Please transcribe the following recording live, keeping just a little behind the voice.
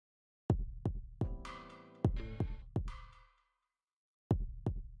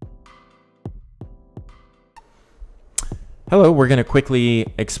Hello, we're going to quickly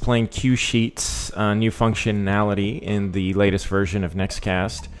explain CueSheets new functionality in the latest version of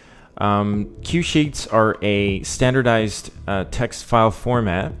Nextkast. CueSheets are a standardized text file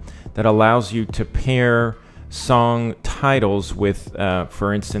format that allows you to pair song titles with,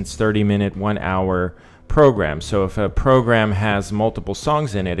 for instance, 30-minute, 1-hour programs. So if a program has multiple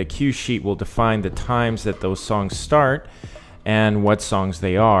songs in it, a CueSheet will define the times that those songs start and what songs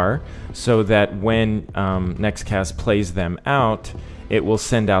they are, so that when Nextkast plays them out, it will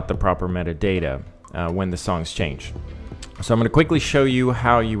send out the proper metadata when the songs change. So I'm going to quickly show you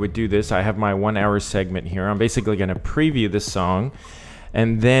how you would do this. I have my 1-hour segment here. I'm basically going to preview this song,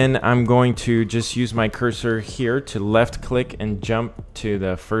 and then I'm going to just use my cursor here to left click and jump to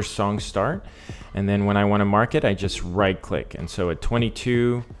the first song start, and then when I want to mark it, I just right click. And so at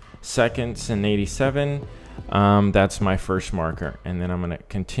 22 seconds and 87, that's my first marker, and then I'm going to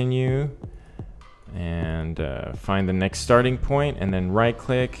continue and find the next starting point, and then right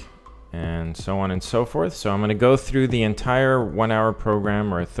click, and so on and so forth. So I'm going to go through the entire 1-hour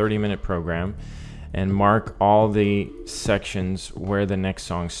program or a 30-minute program and mark all the sections where the next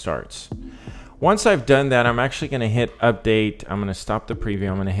song starts. Once I've done that, I'm actually going to hit update. I'm going to stop the preview.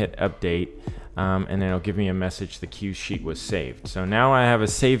 I'm going to hit update. And then it'll give me a message the cue sheet was saved. So now I have a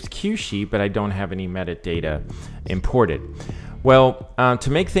saved cue sheet, but I don't have any metadata imported. Well, to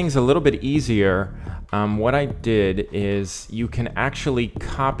make things a little bit easier, what I did is you can actually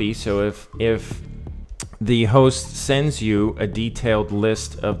copy. So if the host sends you a detailed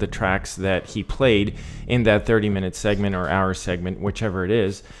list of the tracks that he played in that 30-minute segment or hour segment, whichever it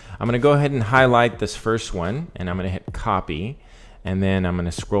is, I'm going to go ahead and highlight this first one, and I'm going to hit copy. And then I'm going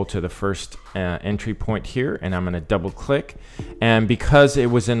to scroll to the first entry point here, and I'm going to double click. And because it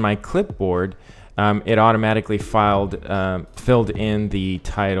was in my clipboard, it automatically filled in the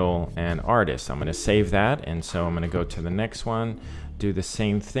title and artist. I'm going to save that, and so I'm going to go to the next one, do the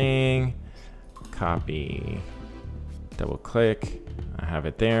same thing, copy, double click, I have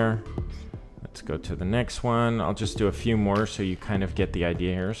it there. Let's go to the next one. I'll just do a few more so you kind of get the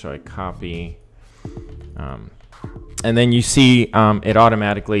idea here. So I copy, and then you see it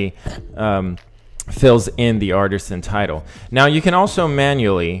automatically fills in the artist and title. Now you can also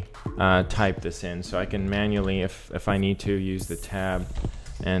manually type this in. So I can manually, if I need to, use the tab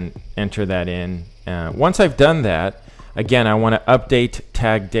and enter that in. Once I've done that, again, I want to update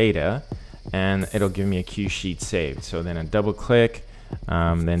tag data, and it'll give me a cue sheet saved. So then I double click,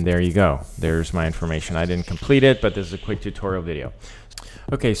 then there you go. There's my information. I didn't complete it, but this is a quick tutorial video.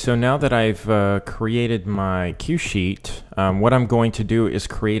 Okay, so now that I've created my cue sheet, what I'm going to do is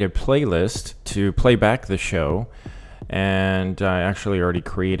create a playlist to play back the show. And I actually already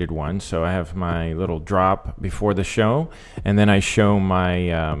created one. So I have my little drop before the show, and then I show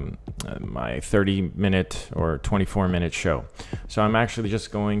my my 30-minute or 24-minute show. So I'm actually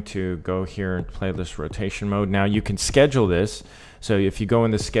just going to go here in playlist rotation mode. Now you can schedule this. So if you go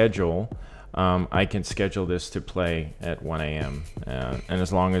in the schedule, I can schedule this to play at 1 a.m. And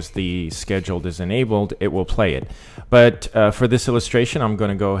as long as the scheduled is enabled, it will play it. But for this illustration, I'm going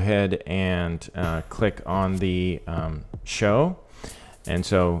to go ahead and click on the show. And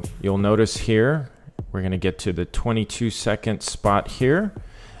so you'll notice here, we're going to get to the 22-second spot here,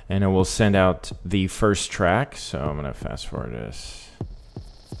 and it will send out the first track. So I'm going to fast forward this.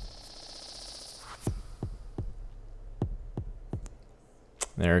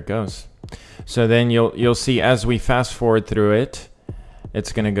 There it goes. So then you'll see as we fast forward through it,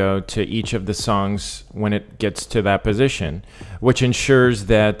 it's going to go to each of the songs when it gets to that position, which ensures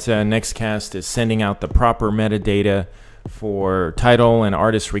that Nextkast is sending out the proper metadata for title and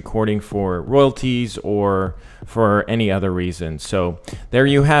artist recording for royalties or for any other reason. So there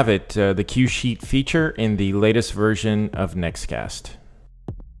you have it, the cue sheet feature in the latest version of Nextkast.